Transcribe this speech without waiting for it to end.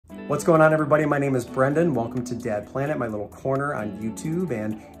What's going on, everybody? My name is Brendan. Welcome to Dad Planet, my little corner on YouTube.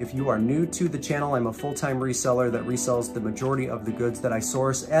 And if you are new to the channel, I'm a full-time reseller that resells the majority of the goods that I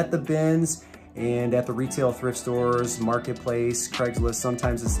source at the bins and at the retail thrift stores, marketplace, Craigslist,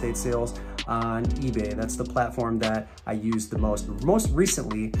 sometimes estate sales on eBay. That's the platform that I use the most. Most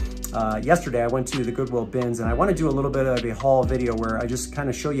recently, yesterday I went to the Goodwill bins, and I want to do a little bit of a haul video where I just kind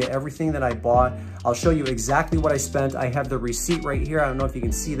of show you everything that I bought. I'll show you exactly what I spent. I have the receipt right here. I don't know if you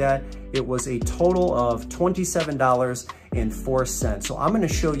can see that. It was a total of $27.04. So I'm going to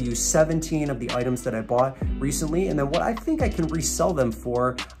show you 17 of the items that I bought recently, and then what I think I can resell them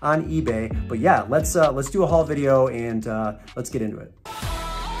for on eBay. But yeah, let's do a haul video and let's get into it.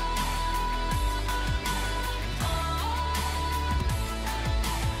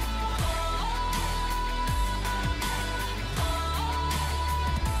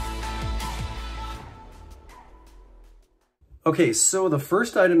 Okay, so the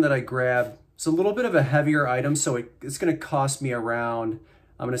first item that I grabbed is a little bit of a heavier item, so it's going to cost me around,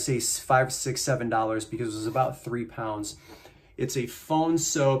 I'm going to say $5, $6, $7 because it was about 3 pounds. It's a phone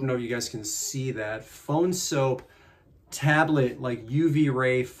soap. No, you guys can see that. Phone soap tablet, like UV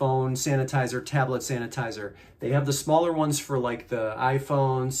ray phone sanitizer, tablet sanitizer. They have the smaller ones for like the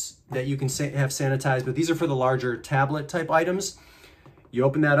iPhones that you can have sanitized, but these are for the larger tablet type items. You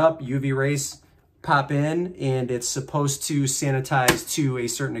open that up, UV rays pop in, and it's supposed to sanitize to a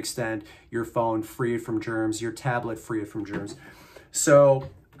certain extent your phone, free it from germs, your tablet, free it from germs. So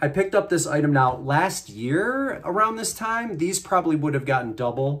I picked up this item now last year around this time. These probably would have gotten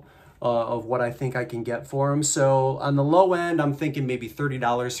double of what I think I can get for them. So on the low end, I'm thinking maybe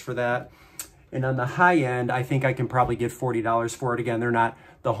 $30 for that. And on the high end, I think I can probably get $40 for it. Again, they're not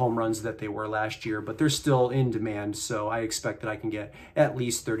the home runs that they were last year, but they're still in demand. So I expect that I can get at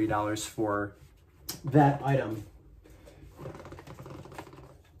least $30 for that item.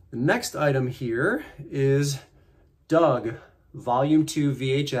 The next item here is Doug Volume 2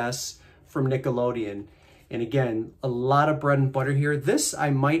 VHS from Nickelodeon. And again, a lot of bread and butter here. This I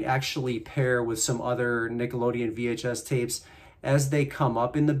might actually pair with some other Nickelodeon VHS tapes as they come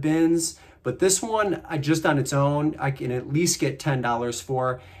up in the bins. But this one, just on its own, I can at least get $10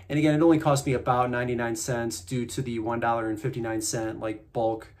 for. And again, it only cost me about 99 cents due to the $1.59 like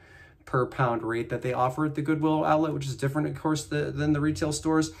bulk per pound rate that they offer at the Goodwill Outlet, which is different, of course, than the retail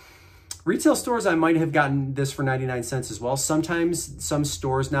stores. Retail stores, I might have gotten this for 99 cents as well. Sometimes some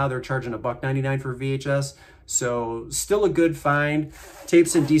stores now, they're charging $1.99 for VHS. So still a good find.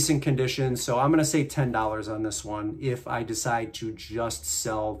 Tape's in decent condition. So I'm going to say $10 on this one if I decide to just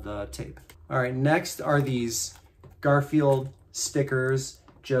sell the tape. All right, next are these Garfield stickers.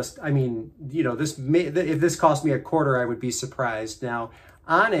 I mean, you know, if this cost me $0.25, I would be surprised. Now,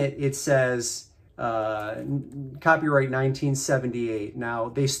 on it, it says copyright 1978. Now,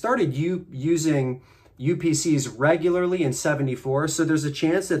 they started using UPCs regularly in 74, so there's a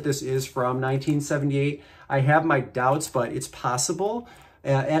chance that this is from 1978. I have my doubts, but it's possible.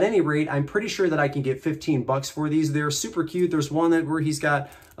 At any rate, I'm pretty sure that I can get 15 bucks for these. They're super cute. There's one where he's got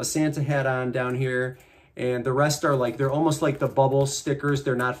a Santa hat on down here, and the rest are like, they're almost like the bubble stickers.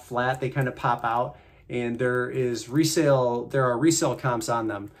 They're not flat. They kind of pop out. And there are resale comps on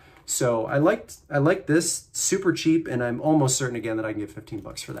them. So I like this, super cheap, and I'm almost certain again that I can get 15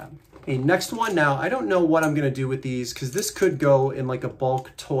 bucks for that. Okay, next one. Now, I don't know what I'm gonna do with these because this could go in like a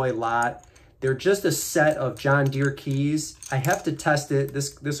bulk toy lot. They're just a set of John Deere keys. I have to test it.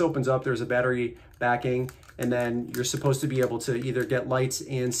 This opens up, there's a battery backing, and then you're supposed to be able to either get lights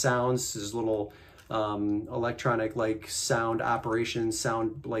and sounds. There's little electronic like sound operation,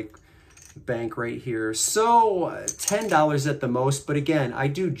 sound like bank right here. So $10 at the most, but again, I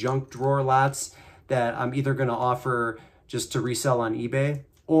do junk drawer lots that I'm either going to offer just to resell on eBay,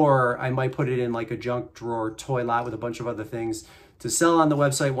 or I might put it in like a junk drawer toy lot with a bunch of other things to sell on the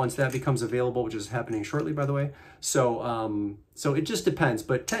website once that becomes available, which is happening shortly, by the way. So so it just depends,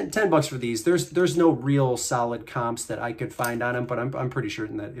 but 10 bucks for these. There's no real solid comps that I could find on them, but I'm pretty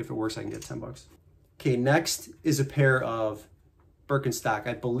certain that if it works, I can get 10 bucks. Okay, next is a pair of Birkenstock.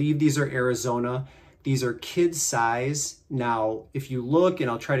 I believe these are Arizona. These are kid size. Now, if you look,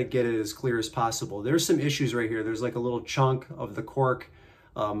 and I'll try to get it as clear as possible, there's some issues right here. There's like a little chunk of the cork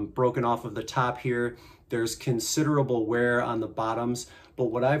broken off of the top here. There's considerable wear on the bottoms.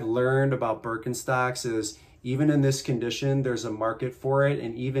 But what I've learned about Birkenstocks is even in this condition, there's a market for it.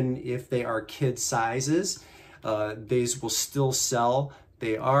 And even if they are kid sizes, these will still sell.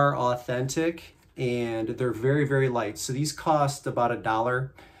 They are authentic, and they're very, very light. So these cost about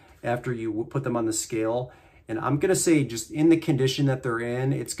 $1 after you put them on the scale. And I'm gonna say just in the condition that they're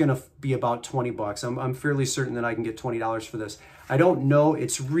in, it's gonna be about 20 bucks. I'm fairly certain that I can get $20 for this. I don't know,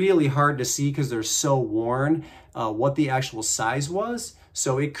 it's really hard to see because they're so worn, what the actual size was.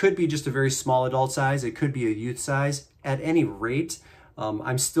 So it could be just a very small adult size. It could be a youth size. At any rate,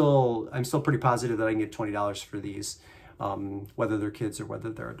 I'm still pretty positive that I can get $20 for these, whether they're kids or whether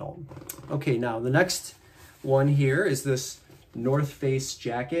they're adult. Okay, now the next one here is this North Face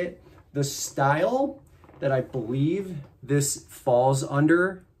jacket. The style that I believe this falls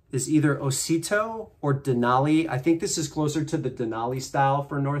under is either Osito or Denali. I think this is closer to the Denali style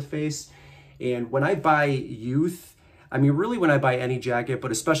for North Face. And when I buy youth, I mean, really when I buy any jacket,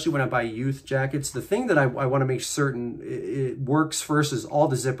 but especially when I buy youth jackets, the thing that I want to make certain it works first is all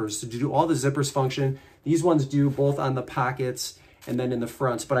the zippers. So to do all the zippers function, these ones do both on the pockets and then in the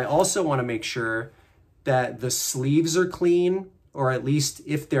fronts. But I also want to make sure that the sleeves are clean, or at least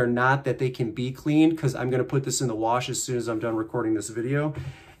if they're not, that they can be cleaned, because I'm going to put this in the wash as soon as I'm done recording this video.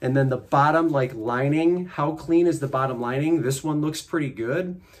 And then the bottom, like lining, how clean is the bottom lining? This one looks pretty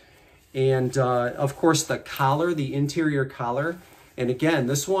good. And of course the collar, the interior collar. And again,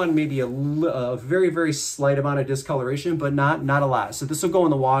 this one may be a very, very slight amount of discoloration, but not a lot. So this will go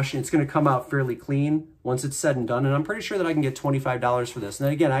in the wash and it's going to come out fairly clean once it's said and done. And I'm pretty sure that I can get $25 for this. And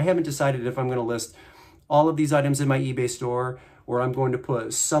then again, I haven't decided if I'm going to list all of these items in my eBay store, or I'm going to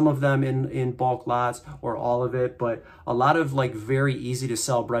put some of them in bulk lots, or all of it, but a lot of like very easy to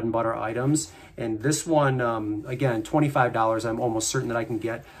sell bread and butter items. And this one, again, $25, I'm almost certain that I can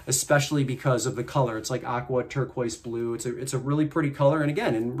get, especially because of the color. It's like aqua turquoise blue. It's a really pretty color, and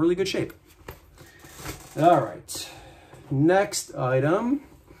again, in really good shape. All right, next item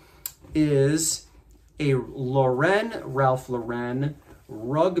is a Ralph Lauren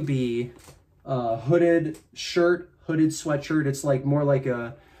rugby hooded shirt, hooded sweatshirt. It's like more like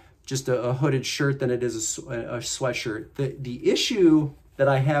just a hooded shirt than it is a sweatshirt. The issue that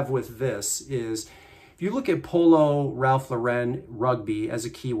I have with this is, if you look at Polo Ralph Lauren rugby as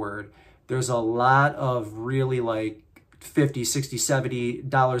a keyword, there's a lot of really like $50, $60,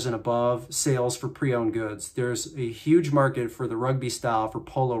 $70 and above sales for pre-owned goods. There's a huge market for the rugby style for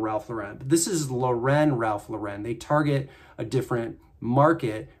Polo Ralph Lauren. But this is Lauren Ralph Lauren. They target a different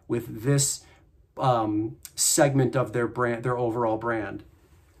market with this segment of their brand, their overall brand,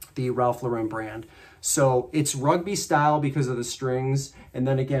 the Ralph Lauren brand. So it's rugby style because of the strings. And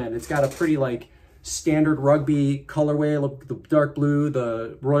then again, it's got a pretty like standard rugby colorway, look, the dark blue,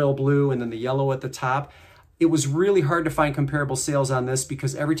 the royal blue, and then the yellow at the top. It was really hard to find comparable sales on this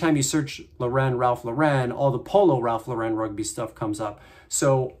because every time you search Lauren Ralph Lauren, all the Polo Ralph Lauren rugby stuff comes up.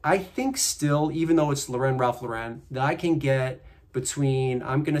 So I think still, even though it's Lauren Ralph Lauren, that I can get between,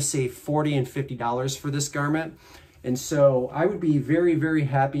 I'm gonna say $40 and $50 for this garment. And so I would be very, very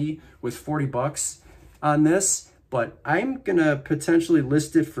happy with 40 bucks on this, but I'm gonna potentially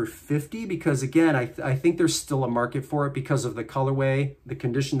list it for 50 because again, I think there's still a market for it because of the colorway, the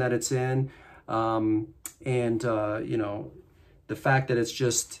condition that it's in, and you know, the fact that it's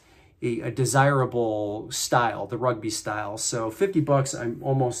just a desirable style, the rugby style. So 50 bucks, I'm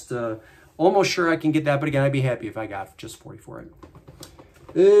almost sure I can get that, but again, I'd be happy if I got just 40 for it.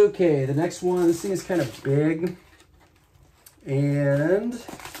 Okay, the next one, this thing is kind of big, and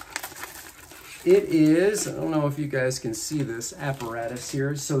it is, I don't know if you guys can see this apparatus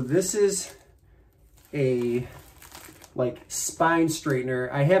here. So this is a like spine straightener.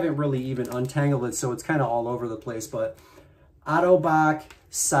 I haven't really even untangled it, so it's kind of all over the place, but Autobach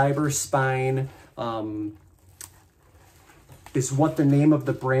Cyber Spine is what the name of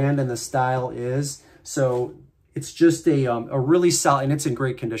the brand and the style is. So it's just a really solid, and it's in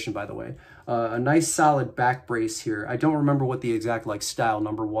great condition, by the way. A nice solid back brace here. I don't remember what the exact like style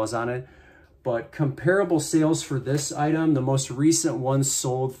number was on it, but comparable sales for this item, the most recent one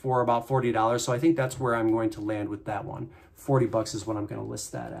sold for about $40. So I think that's where I'm going to land with that one. 40 bucks is what I'm going to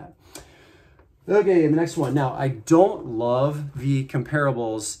list that at. Okay, the next one. Now, I don't love the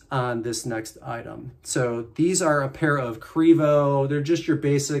comparables on this next item. So these are a pair of Crevo. They're just your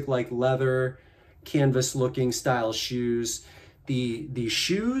basic like leather canvas looking style shoes. The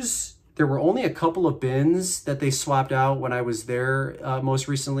shoes, there were only a couple of bins that they swapped out when I was there most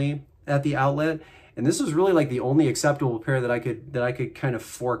recently at the outlet. And this was really like the only acceptable pair that I could kind of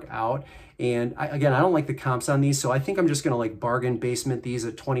fork out. And again, I don't like the comps on these, so I think I'm just gonna like bargain basement these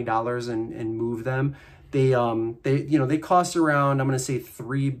at $20 and move them. They you know, they cost around, I'm gonna say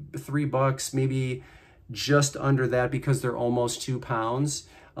three bucks, maybe just under that because they're almost 2 pounds.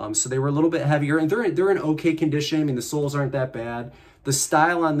 So they were a little bit heavier, and they're in okay condition. I mean, the soles aren't that bad. The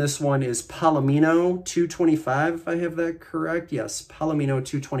style on this one is Palomino 225, if I have that correct. Yes, Palomino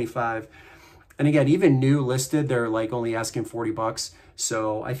 225. And again, even new listed, they're like only asking 40 bucks.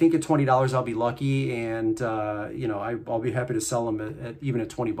 So I think at $20, I'll be lucky, and you know, I'll be happy to sell them at even at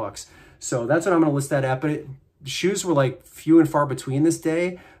 20 bucks. So that's what I'm gonna list that at. But shoes were like few and far between this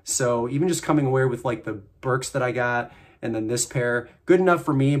day. So even just coming away with like the Birks that I got, and then this pair, good enough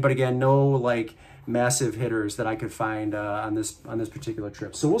for me. But again, no like massive hitters that I could find on this particular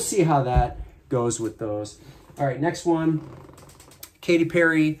trip. So we'll see how that goes with those. All right, next one, Katy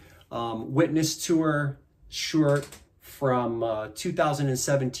Perry Witness Tour shirt from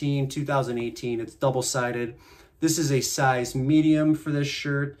 2017, 2018. It's double-sided. This is a size medium for this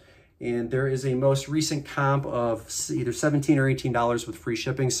shirt, and there is a most recent comp of either $17 or $18 with free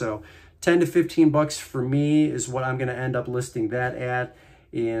shipping. So 10 to 15 bucks for me is what I'm gonna end up listing that at.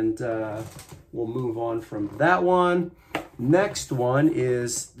 And we'll move on from that one. Next one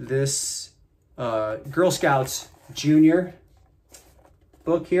is this Girl Scouts Junior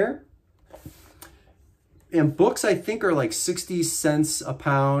book here. And books, I think, are like 60 cents a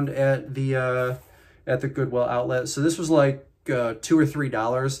pound at the Goodwill Outlet. So this was like $2 or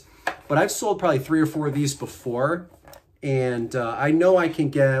 $3. But I've sold probably 3 or 4 of these before. And I know I can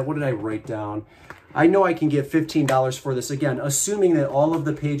get, what did I write down? I know I can get $15 for this, again, assuming that all of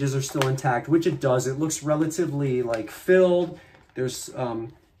the pages are still intact, which it does. It looks relatively like filled. There's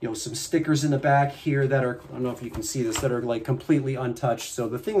you know, some stickers in the back here that are, I don't know if you can see this, that are like completely untouched. So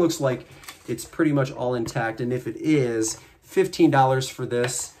the thing looks like it's pretty much all intact. And if it is, $15 for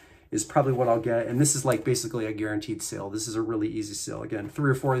this is probably what I'll get. And this is like basically a guaranteed sale. This is a really easy sale. Again,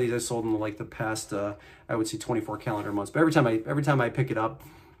 3 or 4 of these I sold in like the past, I would say 24 calendar months. But every time I pick it up,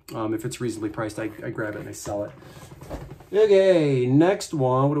 if it's reasonably priced, I grab it and I sell it. Okay, next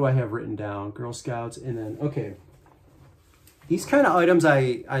one. What do I have written down? Girl Scouts, and then, okay. These kind of items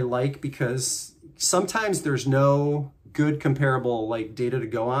I like because sometimes there's no good comparable like data to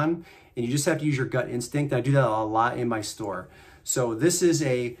go on, and you just have to use your gut instinct. I do that a lot in my store. So this is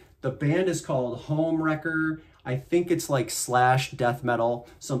the band is called Home Wrecker. I think it's like slash death metal,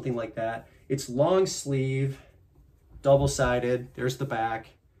 something like that. It's long sleeve, double-sided. There's the back.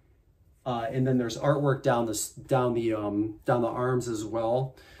 And then there's artwork down the arms as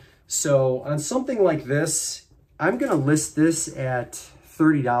well. So on something like this, I'm gonna list this at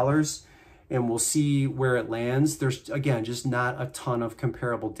 $30, and we'll see where it lands. There's, again, just not a ton of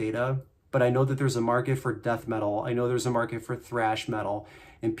comparable data, but I know that there's a market for death metal. I know there's a market for thrash metal,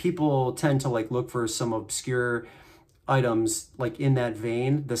 and people tend to like look for some obscure items like in that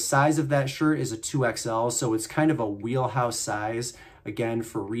vein. The size of that shirt is a 2XL, so it's kind of a wheelhouse size, again,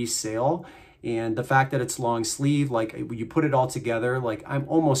 for resale. And the fact that it's long sleeve, like you put it all together, like I'm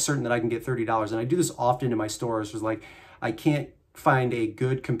almost certain that I can get $30. And I do this often in my stores. Was like, I can't find a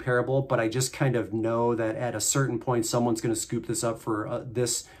good comparable, but I just kind of know that at a certain point, someone's going to scoop this up for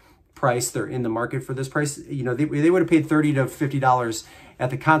this price. They're in the market for this price. You know, they would have paid $30 to $50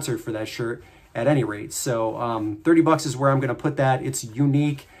 at the concert for that shirt at any rate. So 30 bucks is where I'm going to put that. It's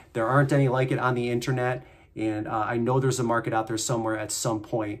unique. There aren't any like it on the internet. And I know there's a market out there somewhere at some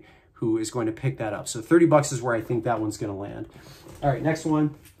point who is going to pick that up. So 30 bucks is where I think that one's going to land. All right, next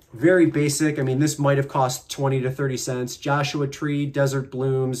one. Very basic. I mean, this might have cost 20 to 30 cents. Joshua Tree, Desert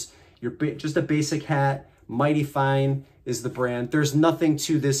Blooms, just a basic hat. Mighty Fine is the brand. There's nothing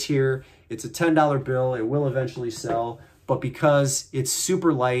to this here. It's a $10 bill. It will eventually sell. But because it's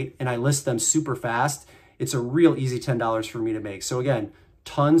super light and I list them super fast, it's a real easy $10 for me to make. So again,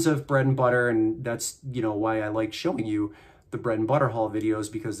 tons of bread and butter, and that's, you know, why I like showing you the bread and butter haul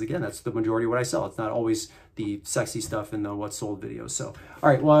videos, because again, that's the majority of what I sell. It's not always the sexy stuff in the what sold videos. So, all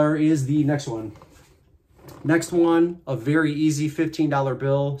right, where is the next one? Next one, a very easy $15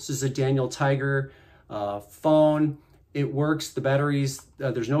 bill. This is a Daniel Tiger phone. It works. The batteries,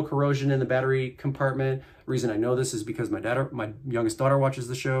 there's no corrosion in the battery compartment. The reason I know this is because my youngest daughter watches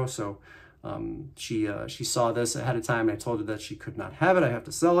the show. So she saw this ahead of time, and I told her that she could not have it. I have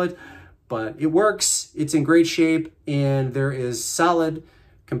to sell it. But it works, it's in great shape, and there is solid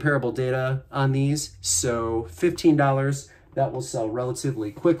comparable data on these. So $15, that will sell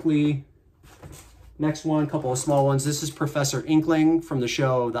relatively quickly. Next one, a couple of small ones. This is Professor Inkling from the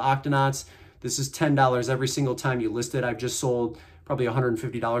show The Octonauts. This is $10 every single time you list it. I've just sold probably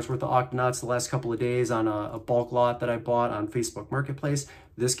 $150 worth of Octonauts the last couple of days on a bulk lot that I bought on Facebook Marketplace.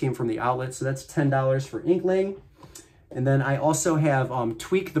 This came from the outlet, so that's $10 for Inkling. And then I also have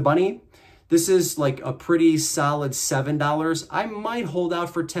Tweak the Bunny. This is like a pretty solid $7. I might hold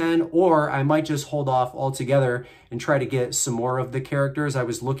out for 10, or I might just hold off altogether and try to get some more of the characters. I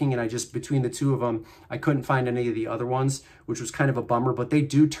was looking, and I just, between the two of them, I couldn't find any of the other ones, which was kind of a bummer, but they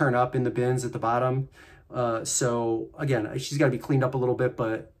do turn up in the bins at the bottom. So again, she's got to be cleaned up a little bit,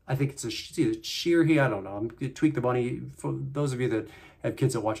 but I think it's either sheer here, I don't know. I'm Tweak the Bunny. For those of you that have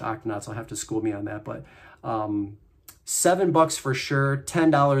kids that watch Octonauts, I'll have to school me on that. But $7 for sure,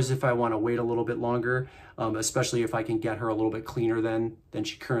 $10 if I want to wait a little bit longer, especially if I can get her a little bit cleaner than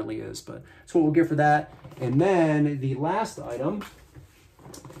she currently is. But that's what we'll get for that. And then the last item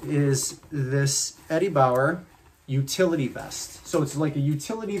is this Eddie Bauer utility vest. So it's like a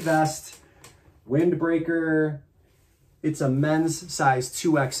utility vest, windbreaker. It's a men's size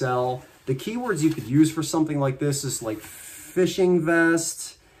 2XL. The keywords you could use for something like this is like fishing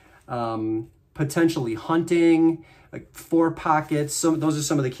vest, potentially hunting, like 4 pockets. Those are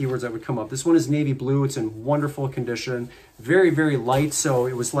some of the keywords that would come up. This one is navy blue. It's in wonderful condition. Very, very light. So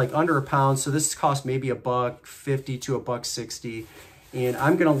it was like under £1. So this cost maybe $1.50 to $1.60. And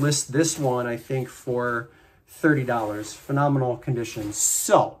I'm going to list this one, I think, for $30. Phenomenal condition.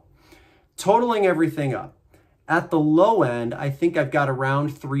 So totaling everything up, at the low end, I think I've got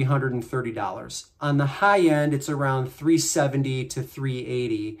around $330. On the high end, it's around $370 to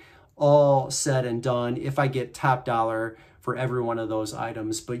 $380, all said and done, if I get top dollar for every one of those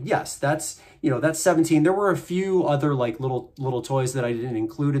items. But yes, that's 17. There were a few other like little toys that I didn't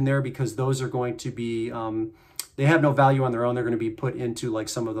include in there because those are going to be, they have no value on their own. They're going to be put into like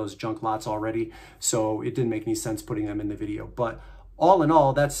some of those junk lots already. So it didn't make any sense putting them in the video. But all in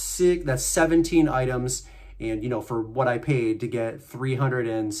all, that's 17 items. And, for what I paid to get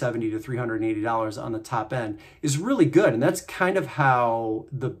 $370 to $380 on the top end is really good. And that's kind of how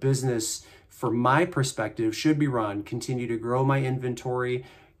the business, from my perspective, should be run. Continue to grow my inventory,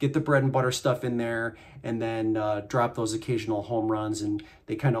 get the bread and butter stuff in there, and then drop those occasional home runs. And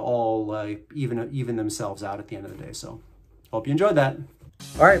they kind of all even themselves out at the end of the day. So hope you enjoyed that.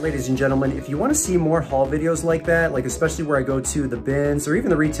 All right, ladies and gentlemen, if you want to see more haul videos like that, like especially where I go to the bins or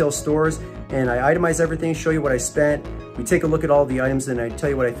even the retail stores and I itemize everything, show you what I spent, we take a look at all the items and I tell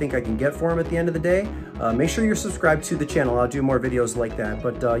you what I think I can get for them at the end of the day, make sure you're subscribed to the channel. I'll do more videos like that.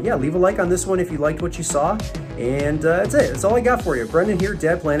 But yeah, leave a like on this one if you liked what you saw. And that's it. That's all I got for you. Brendan here,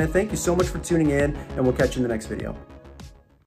 Dad Planet. Thank you so much for tuning in, and we'll catch you in the next video.